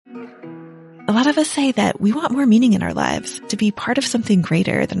A lot of us say that we want more meaning in our lives, to be part of something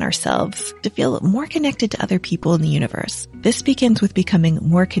greater than ourselves, to feel more connected to other people in the universe. This begins with becoming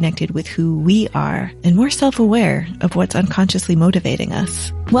more connected with who we are and more self-aware of what's unconsciously motivating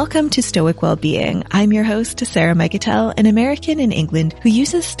us. Welcome to Stoic Wellbeing. I'm your host, Sarah Mikutel, an American in England who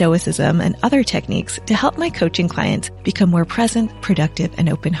uses Stoicism and other techniques to help my coaching clients become more present, productive, and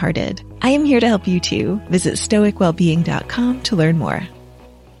open-hearted. I am here to help you too. Visit stoicwellbeing.com to learn more.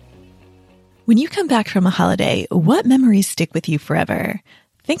 When you come back from a holiday, what memories stick with you forever?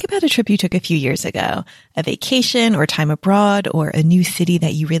 Think about a trip you took a few years ago, a vacation or time abroad, or a new city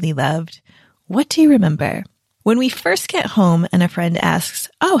that you really loved. What do you remember? When we first get home and a friend asks,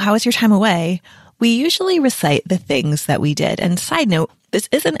 "Oh, how was your time away?" we usually recite the things that we did. And side note, this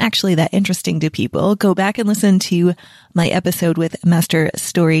isn't actually that interesting to people. Go back and listen to my episode with master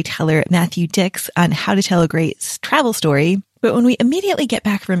storyteller Matthew Dix on how to tell a great travel story. But when we immediately get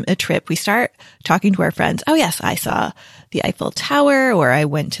back from a trip, we start talking to our friends. "Oh yes, I saw the Eiffel Tower," or "I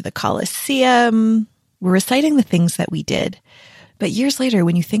went to the Colosseum." We're reciting the things that we did. But years later,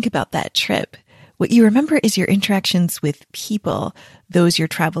 when you think about that trip, what you remember is your interactions with people, those you're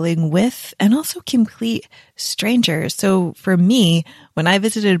traveling with, and also complete strangers. So for me, when I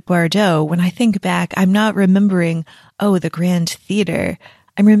visited Bordeaux, when I think back, I'm not remembering, oh, the Grand Theater.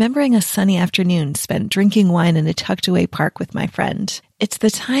 I'm remembering a sunny afternoon spent drinking wine in a tucked away park with my friend. It's the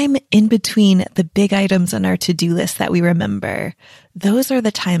time in between the big items on our to-do list that we remember. Those are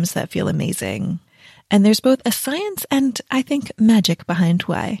the times that feel amazing. And there's both a science and, I think, magic behind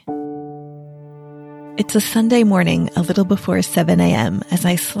why. It's a Sunday morning, a little before 7 a.m., as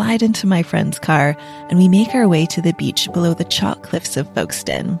I slide into my friend's car and we make our way to the beach below the chalk cliffs of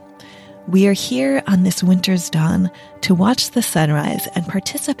Folkestone. We are here on this winter's dawn to watch the sunrise and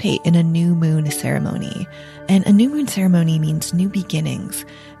participate in a new moon ceremony. And a new moon ceremony means new beginnings.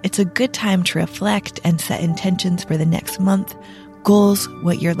 It's a good time to reflect and set intentions for the next month, goals,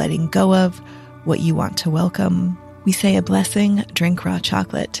 what you're letting go of, what you want to welcome. We say a blessing, drink raw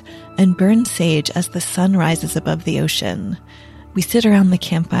chocolate, and burn sage as the sun rises above the ocean. We sit around the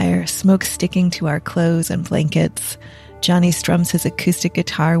campfire, smoke sticking to our clothes and blankets. Johnny strums his acoustic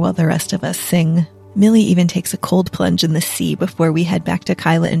guitar while the rest of us sing. Millie even takes a cold plunge in the sea before we head back to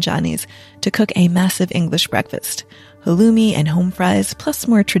Kyla and Johnny's to cook a massive English breakfast. Halloumi and home fries, plus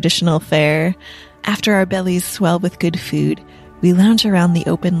more traditional fare. After our bellies swell with good food, we lounge around the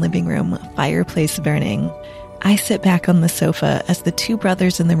open living room, fireplace burning. I sit back on the sofa as the two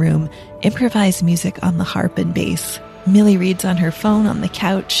brothers in the room improvise music on the harp and bass. Millie reads on her phone on the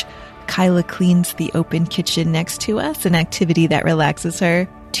couch. Kyla cleans the open kitchen next to us, an activity that relaxes her.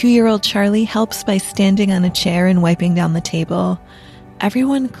 2-year-old Charlie helps by standing on a chair and wiping down the table.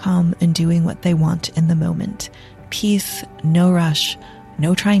 Everyone calm and doing what they want in the moment. Peace, no rush,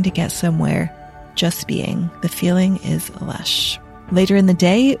 no trying to get somewhere, just being. The feeling is lush. Later in the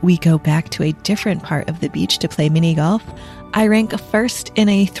day, we go back to a different part of the beach to play mini golf. I rank first in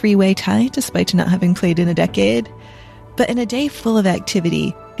a 3-way tie, despite not having played in a decade. But in a day full of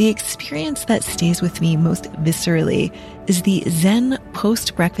activity, the experience that stays with me most viscerally is the Zen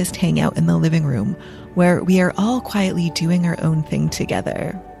post-breakfast hangout in the living room, where we are all quietly doing our own thing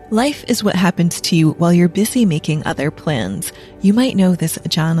together. Life is what happens to you while you're busy making other plans. You might know this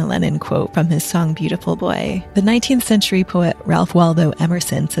John Lennon quote from his song Beautiful Boy. The 19th century poet Ralph Waldo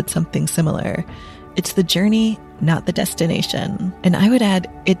Emerson said something similar. It's the journey, not the destination. And I would add,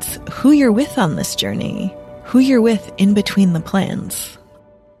 it's who you're with on this journey, who you're with in between the plans.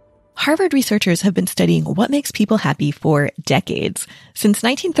 Harvard researchers have been studying what makes people happy for decades. Since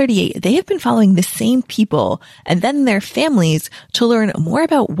 1938, they have been following the same people and then their families to learn more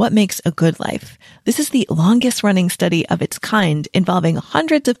about what makes a good life. This is the longest running study of its kind, involving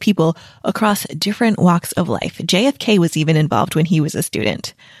hundreds of people across different walks of life. JFK was even involved when he was a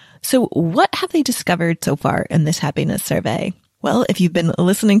student. So what have they discovered so far in this happiness survey? Well, if you've been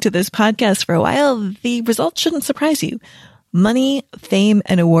listening to this podcast for a while, the results shouldn't surprise you. Money, fame,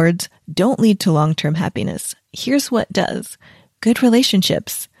 and awards don't lead to long-term happiness. Here's what does. Good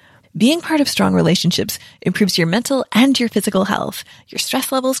relationships. Being part of strong relationships improves your mental and your physical health. Your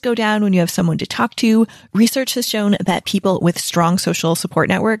stress levels go down when you have someone to talk to. Research has shown that people with strong social support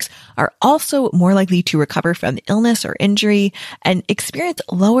networks are also more likely to recover from illness or injury and experience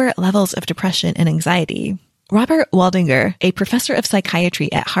lower levels of depression and anxiety. Robert Waldinger, a professor of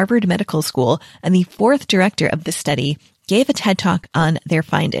psychiatry at Harvard Medical School and the fourth director of the study, gave a TED Talk on their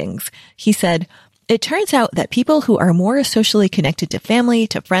findings. He said, It turns out that people who are more socially connected to family,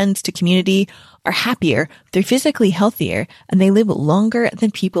 to friends, to community are happier, they're physically healthier, and they live longer than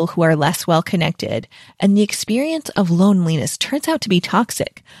people who are less well connected. And the experience of loneliness turns out to be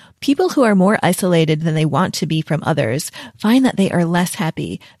toxic. People who are more isolated than they want to be from others find that they are less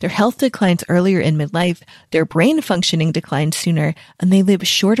happy. Their health declines earlier in midlife, their brain functioning declines sooner, and they live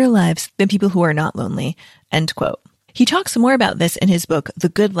shorter lives than people who are not lonely. End quote. He talks more about this in his book, The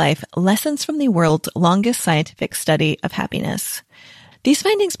Good Life, Lessons from the World's Longest Scientific Study of Happiness. These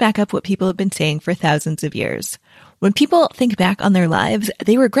findings back up what people have been saying for thousands of years. When people think back on their lives,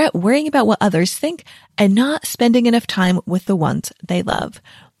 they regret worrying about what others think and not spending enough time with the ones they love.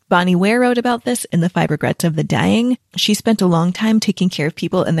 Bronnie Ware wrote about this in The 5 Regrets of the Dying. She spent a long time taking care of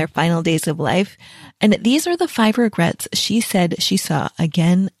people in their final days of life. And these are the 5 regrets she said she saw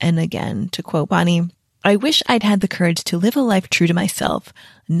again and again. To quote Bronnie, "I wish I'd had the courage to live a life true to myself,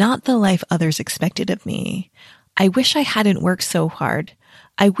 not the life others expected of me. I wish I hadn't worked so hard.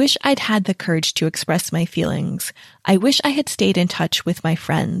 I wish I'd had the courage to express my feelings. I wish I had stayed in touch with my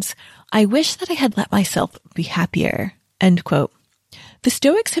friends. I wish that I had let myself be happier." End quote. The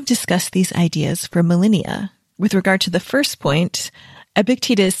Stoics have discussed these ideas for millennia. With regard to the first point,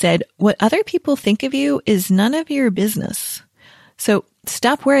 Epictetus said, "What other people think of you is none of your business." So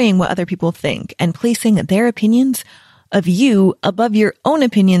stop worrying what other people think and placing their opinions of you above your own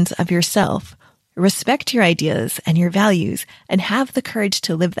opinions of yourself. Respect your ideas and your values and have the courage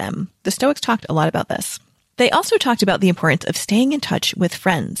to live them. The Stoics talked a lot about this. They also talked about the importance of staying in touch with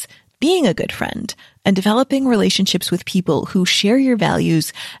friends, being a good friend, and developing relationships with people who share your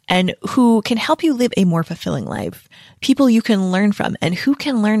values and who can help you live a more fulfilling life. People you can learn from and who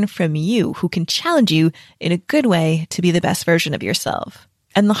can learn from you, who can challenge you in a good way to be the best version of yourself.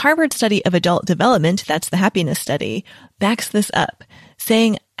 And the Harvard study of adult development, that's the happiness study, backs this up,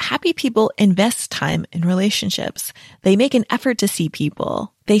 saying happy people invest time in relationships. They make an effort to see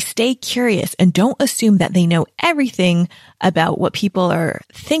people. They stay curious and don't assume that they know everything about what people are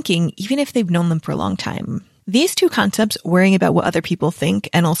thinking, even if they've known them for a long time. These two concepts, worrying about what other people think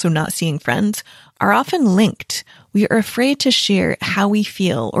and also not seeing friends, are often linked. We are afraid to share how we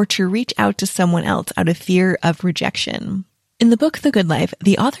feel or to reach out to someone else out of fear of rejection. In the book, The Good Life,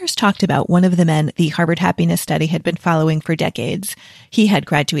 the authors talked about one of the men the Harvard Happiness Study had been following for decades. He had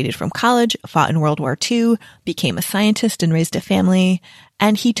graduated from college, fought in World War II, became a scientist and raised a family.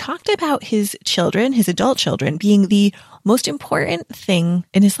 And he talked about his children, his adult children, being the most important thing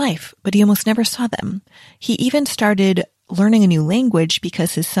in his life, but he almost never saw them. He even started learning a new language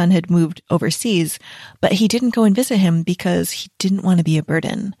because his son had moved overseas, but he didn't go and visit him because he didn't want to be a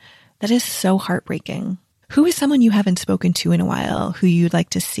burden. That is so heartbreaking. Who is someone you haven't spoken to in a while who you'd like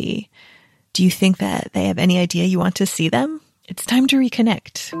to see? Do you think that they have any idea you want to see them? It's time to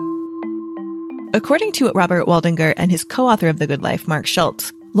reconnect. According to Robert Waldinger and his co-author of The Good Life, Mark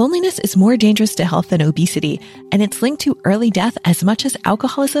Schultz, loneliness is more dangerous to health than obesity, and it's linked to early death as much as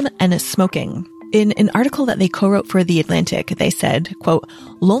alcoholism and smoking. In an article that they co-wrote for The Atlantic, they said, quote,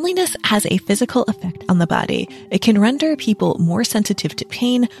 "Loneliness has a physical effect on the body. It can render people more sensitive to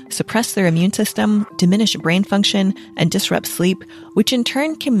pain, suppress their immune system, diminish brain function, and disrupt sleep, which in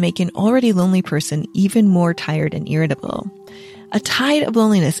turn can make an already lonely person even more tired and irritable. A tide of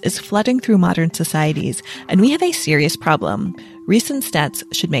loneliness is flooding through modern societies, and we have a serious problem. Recent stats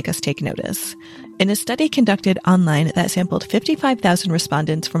should make us take notice. In a study conducted online that sampled 55,000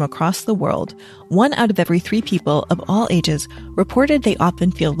 respondents from across the world, 1 out of every 3 people of all ages reported they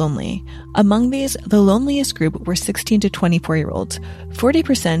often feel lonely. Among these, the loneliest group were 16 to 24-year-olds,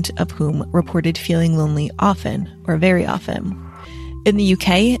 40% of whom reported feeling lonely often or very often. In the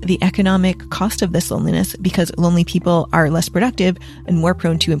UK, the economic cost of this loneliness, because lonely people are less productive and more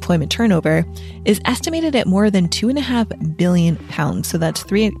prone to employment turnover, is estimated at more than £2.5 billion, so that's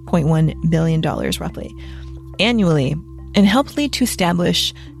 $3.1 billion roughly, annually, and helped lead to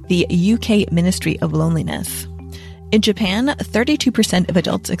establish the UK Ministry of Loneliness. In Japan, 32% of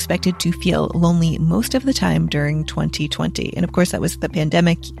adults expected to feel lonely most of the time during 2020. And of course, that was the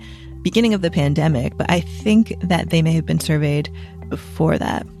beginning of the pandemic, but I think that they may have been surveyed before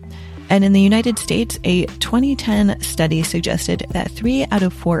that. And in the United States, a 2010 study suggested that 3 out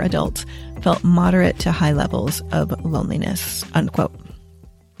of 4 adults felt moderate to high levels of loneliness, unquote.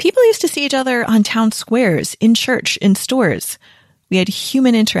 People used to see each other on town squares, in church, in stores. We had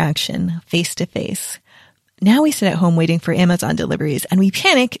human interaction, face to face. Now we sit at home waiting for Amazon deliveries, and we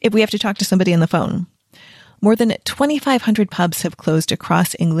panic if we have to talk to somebody on the phone. More than 2,500 pubs have closed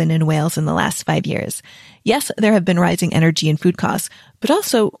across England and Wales in the last 5 years. Yes, there have been rising energy and food costs, but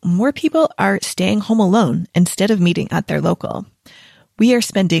also more people are staying home alone instead of meeting at their local. We are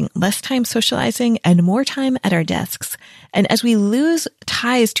spending less time socializing and more time at our desks. And as we lose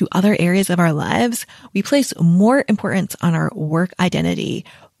ties to other areas of our lives, we place more importance on our work identity,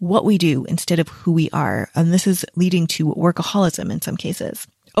 what we do instead of who we are. And this is leading to workaholism in some cases.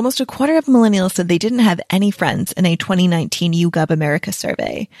 Almost a quarter of millennials said they didn't have any friends in a 2019 YouGov America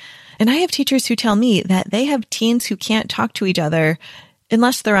survey. And I have teachers who tell me that they have teens who can't talk to each other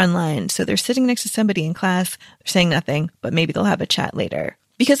unless they're online. So they're sitting next to somebody in class, they're saying nothing, but maybe they'll have a chat later.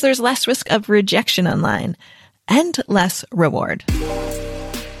 Because there's less risk of rejection online and less reward.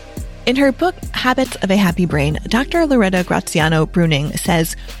 In her book, Habits of a Happy Brain, Dr. Loretta Graziano Bruning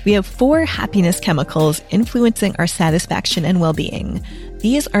says we have 4 happiness chemicals influencing our satisfaction and well-being.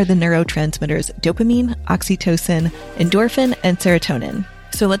 These are the neurotransmitters dopamine, oxytocin, endorphin, and serotonin.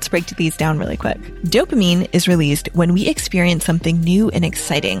 So let's break these down really quick. Dopamine is released when we experience something new and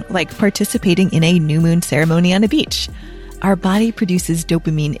exciting, like participating in a new moon ceremony on a beach. Our body produces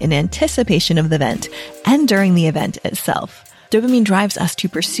dopamine in anticipation of the event and during the event itself. Dopamine drives us to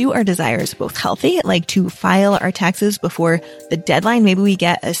pursue our desires, both healthy, like to file our taxes before the deadline. Maybe we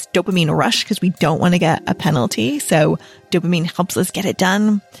get a dopamine rush because we don't want to get a penalty. So dopamine helps us get it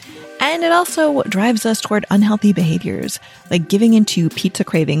done. And it also drives us toward unhealthy behaviors, like giving into pizza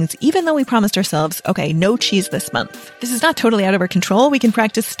cravings, even though we promised ourselves, okay, no cheese this month. This is not totally out of our control. We can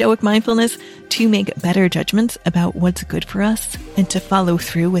practice stoic mindfulness to make better judgments about what's good for us and to follow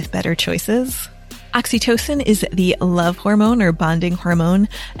through with better choices. Oxytocin is the love hormone or bonding hormone,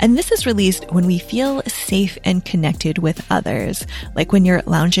 and this is released when we feel safe and connected with others, like when you're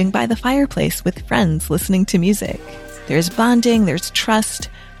lounging by the fireplace with friends listening to music. There's bonding, there's trust,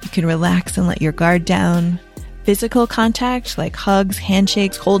 you can relax and let your guard down. Physical contact like hugs,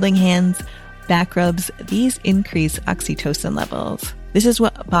 handshakes, holding hands, back rubs, these increase oxytocin levels. This is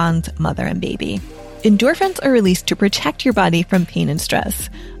what bonds mother and baby. Endorphins are released to protect your body from pain and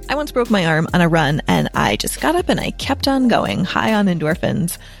stress. I once broke my arm on a run and I just got up and I kept on going, high on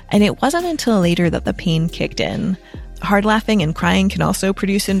endorphins. And it wasn't until later that the pain kicked in. Hard laughing and crying can also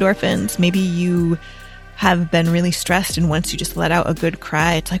produce endorphins. Maybe you have been really stressed and once you just let out a good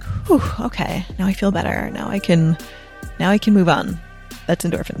cry, it's like, whew, okay, now I feel better. Now I can move on. That's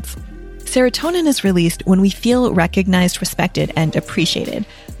endorphins. Serotonin is released when we feel recognized, respected, and appreciated,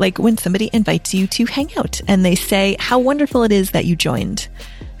 like when somebody invites you to hang out and they say how wonderful it is that you joined.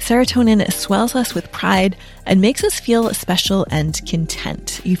 Serotonin swells us with pride and makes us feel special and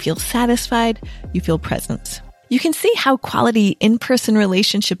content. You feel satisfied, you feel present. You can see how quality in-person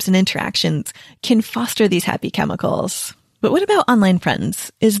relationships and interactions can foster these happy chemicals. But what about online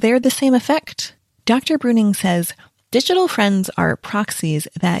friends? Is there the same effect? Dr. Bruning says, digital friends are proxies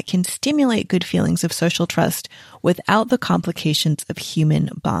that can stimulate good feelings of social trust without the complications of human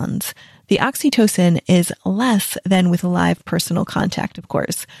bonds. The oxytocin is less than with live personal contact, of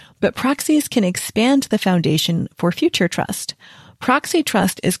course, but proxies can expand the foundation for future trust. Proxy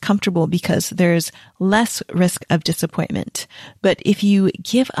trust is comfortable because there's less risk of disappointment. But if you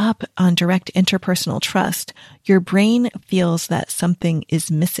give up on direct interpersonal trust, your brain feels that something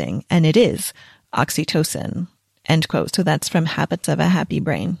is missing, and it is oxytocin. End quote. So that's from Habits of a Happy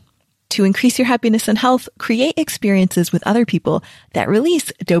Brain. To increase your happiness and health, create experiences with other people that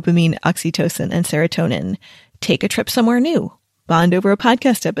release dopamine, oxytocin, and serotonin. Take a trip somewhere new. Bond over a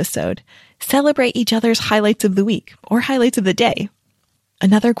podcast episode. Celebrate each other's highlights of the week or highlights of the day.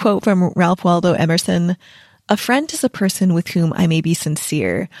 Another quote from Ralph Waldo Emerson, "A friend is a person with whom I may be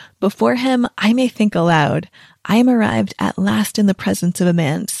sincere. Before him, I may think aloud. I am arrived at last in the presence of a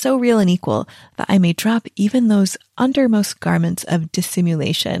man so real and equal that I may drop even those undermost garments of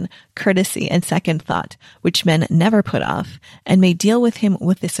dissimulation, courtesy, and second thought, which men never put off, and may deal with him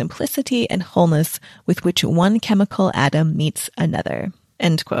with the simplicity and wholeness with which one chemical atom meets another."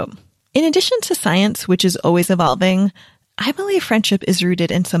 End quote. In addition to science, which is always evolving, I believe friendship is rooted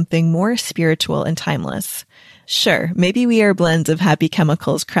in something more spiritual and timeless. Sure, maybe we are blends of happy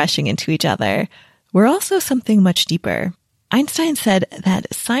chemicals crashing into each other. We're also something much deeper. Einstein said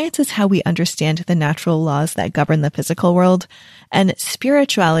that science is how we understand the natural laws that govern the physical world, and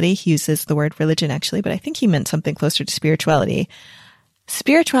spirituality, he uses the word religion actually, but I think he meant something closer to spirituality.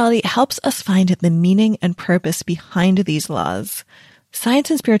 Spirituality helps us find the meaning and purpose behind these laws. Science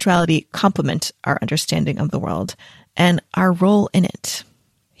and spirituality complement our understanding of the world and our role in it.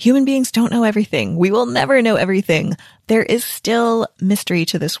 Human beings don't know everything. We will never know everything. There is still mystery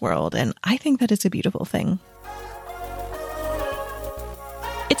to this world, and I think that is a beautiful thing.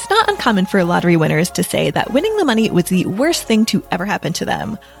 It's not uncommon for lottery winners to say that winning the money was the worst thing to ever happen to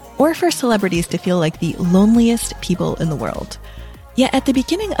them, or for celebrities to feel like the loneliest people in the world. Yet at the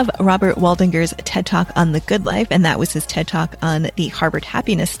beginning of Robert Waldinger's TED Talk on the Good Life, and that was his TED Talk on the Harvard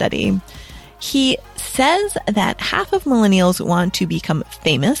Happiness Study, he says that half of millennials want to become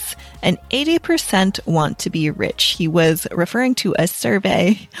famous and 80% want to be rich. He was referring to a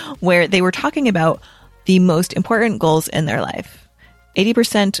survey where they were talking about the most important goals in their life.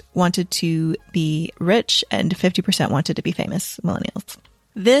 80% wanted to be rich and 50% wanted to be famous, millennials.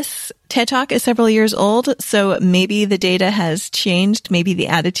 This TED Talk is several years old, so maybe the data has changed. Maybe the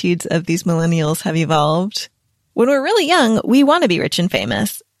attitudes of these millennials have evolved. When we're really young, we want to be rich and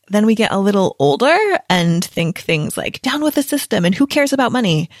famous. Then we get a little older and think things like down with the system and who cares about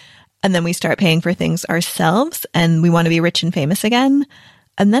money? And then we start paying for things ourselves and we want to be rich and famous again.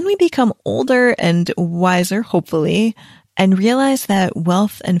 And then we become older and wiser, hopefully, and realize that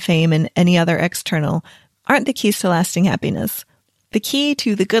wealth and fame and any other external aren't the keys to lasting happiness. The key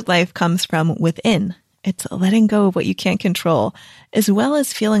to the good life comes from within. It's letting go of what you can't control, as well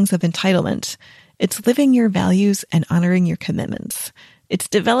as feelings of entitlement. It's living your values and honoring your commitments. It's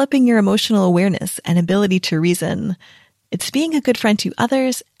developing your emotional awareness and ability to reason. It's being a good friend to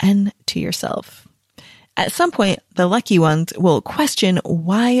others and to yourself. At some point, the lucky ones will question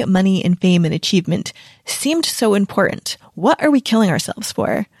why money and fame and achievement seemed so important. What are we killing ourselves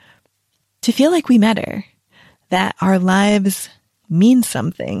for? To feel like we matter, that our lives mean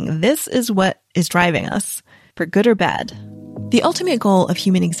something. This is what is driving us, for good or bad. The ultimate goal of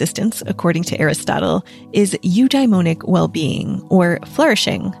human existence, according to Aristotle, is eudaimonic well-being, or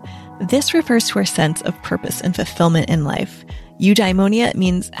flourishing. This refers to our sense of purpose and fulfillment in life. Eudaimonia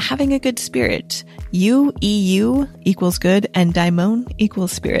means having a good spirit. Eu equals good, and daimon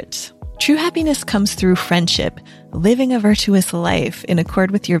equals spirit. True happiness comes through friendship, living a virtuous life in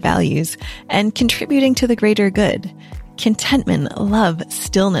accord with your values, and contributing to the greater good. Contentment, love,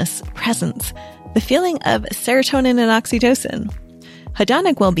 stillness, presence, the feeling of serotonin and oxytocin.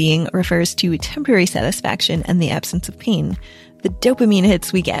 Hedonic well-being refers to temporary satisfaction and the absence of pain. The dopamine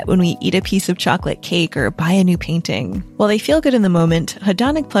hits we get when we eat a piece of chocolate cake or buy a new painting. While they feel good in the moment,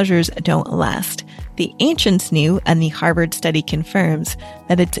 hedonic pleasures don't last. The ancients knew, and the Harvard study confirms,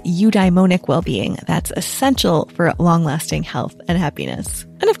 that it's eudaimonic well-being that's essential for long-lasting health and happiness.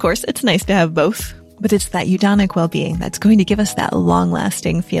 And of course, it's nice to have both, but it's that eudaimonic well-being that's going to give us that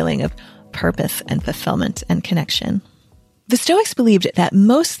long-lasting feeling of purpose and fulfillment and connection. The Stoics believed that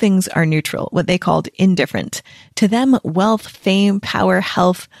most things are neutral, what they called indifferent. To them, wealth, fame, power,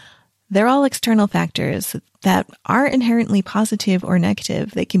 health, they're all external factors that are inherently positive or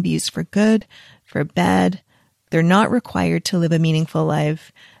negative. They can be used for good, for bad. They're not required to live a meaningful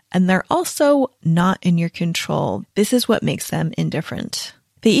life, and they're also not in your control. This is what makes them indifferent.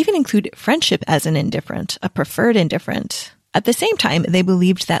 They even include friendship as an indifferent, a preferred indifferent. At the same time, they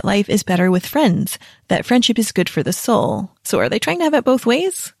believed that life is better with friends, that friendship is good for the soul. So are they trying to have it both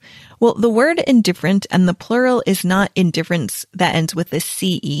ways? Well, the word indifferent and the plural is not indifference that ends with a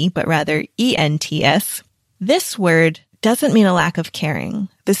CE, but rather ENTS. This word doesn't mean a lack of caring.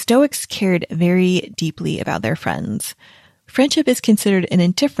 The Stoics cared very deeply about their friends. Friendship is considered an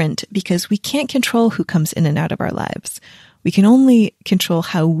indifferent because we can't control who comes in and out of our lives. We can only control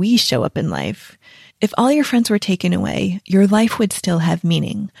how we show up in life. If all your friends were taken away, your life would still have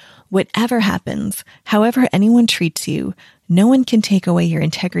meaning. Whatever happens, however anyone treats you, no one can take away your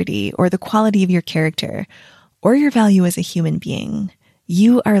integrity or the quality of your character or your value as a human being.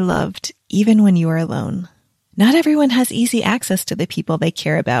 You are loved even when you are alone. Not everyone has easy access to the people they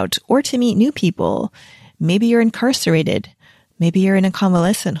care about or to meet new people. Maybe you're incarcerated. Maybe you're in a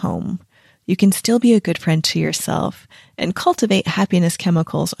convalescent home. You can still be a good friend to yourself and cultivate happiness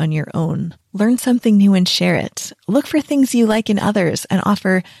chemicals on your own. Learn something new and share it. Look for things you like in others and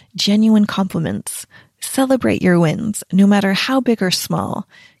offer genuine compliments. Celebrate your wins, no matter how big or small.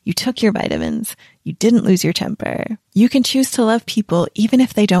 You took your vitamins. You didn't lose your temper. You can choose to love people even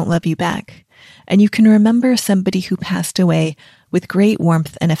if they don't love you back. And you can remember somebody who passed away with great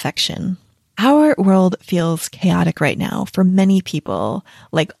warmth and affection. Our world feels chaotic right now for many people.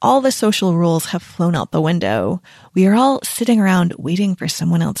 Like all the social rules have flown out the window. We are all sitting around waiting for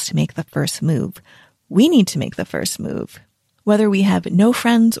someone else to make the first move. We need to make the first move. Whether we have no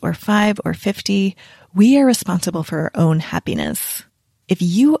friends or 5 or 50, we are responsible for our own happiness. If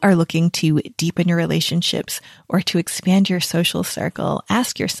you are looking to deepen your relationships or to expand your social circle,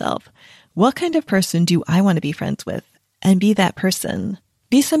 ask yourself, what kind of person do I want to be friends with? And be that person.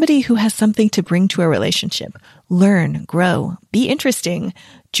 Be somebody who has something to bring to a relationship. Learn, grow, be interesting.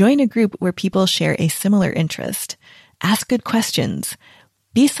 Join a group where people share a similar interest. Ask good questions.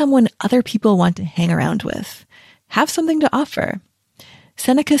 Be someone other people want to hang around with. Have something to offer.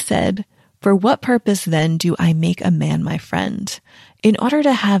 Seneca said, For what purpose then do I make a man my friend? In order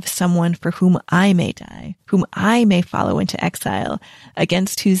to have someone for whom I may die, whom I may follow into exile,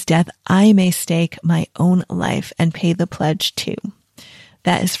 against whose death I may stake my own life and pay the pledge too.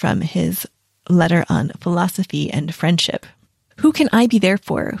 That is from his letter on philosophy and friendship. Who can I be there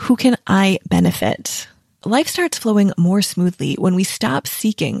for? Who can I benefit? Life starts flowing more smoothly when we stop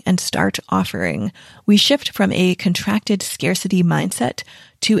seeking and start offering. We shift from a contracted scarcity mindset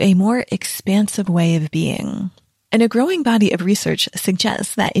to a more expansive way of being. And a growing body of research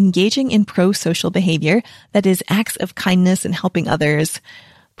suggests that engaging in pro-social behavior, that is, acts of kindness and helping others,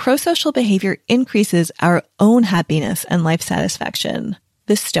 pro-social behavior increases our own happiness and life satisfaction.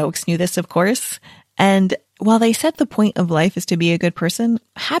 The Stoics knew this, of course, and while they said the point of life is to be a good person,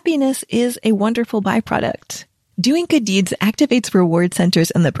 happiness is a wonderful byproduct. Doing good deeds activates reward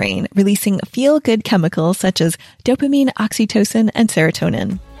centers in the brain, releasing feel-good chemicals such as dopamine, oxytocin, and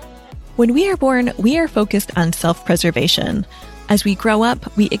serotonin. When we are born, we are focused on self-preservation. As we grow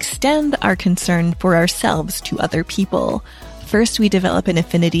up, we extend our concern for ourselves to other people. First, we develop an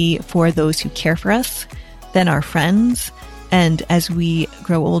affinity for those who care for us, then our friends, and as we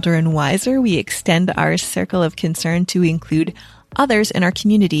grow older and wiser, we extend our circle of concern to include others in our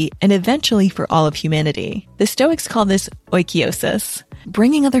community and eventually for all of humanity. The Stoics call this oikeiosis,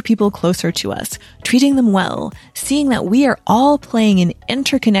 bringing other people closer to us, treating them well, seeing that we are all playing an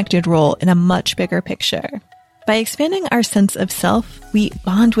interconnected role in a much bigger picture. By expanding our sense of self, we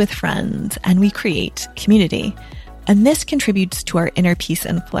bond with friends and we create community. And this contributes to our inner peace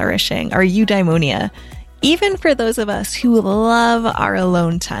and flourishing, our eudaimonia, even for those of us who love our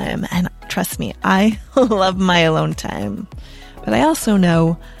alone time. And trust me, I love my alone time. But I also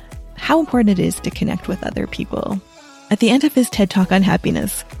know how important it is to connect with other people. At the end of his TED Talk on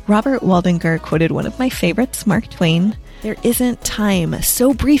happiness, Robert Waldinger quoted one of my favorites, Mark Twain. "There isn't time,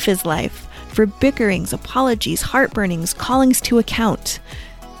 so brief is life, for bickerings, apologies, heartburnings, callings to account.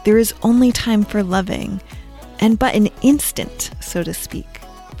 There is only time for loving, and but an instant, so to speak,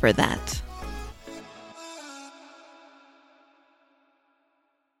 for that."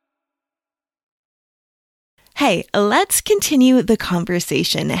 Hey, let's continue the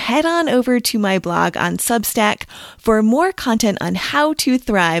conversation. Head on over to my blog on Substack for more content on how to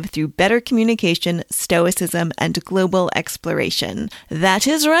thrive through better communication, stoicism, and global exploration. That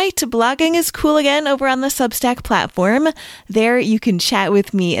is right, blogging is cool again over on the Substack platform. There you can chat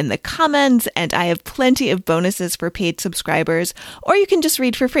with me in the comments, and I have plenty of bonuses for paid subscribers, or you can just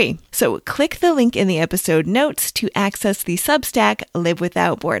read for free. So click the link in the episode notes to access the Substack Live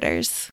Without Borders.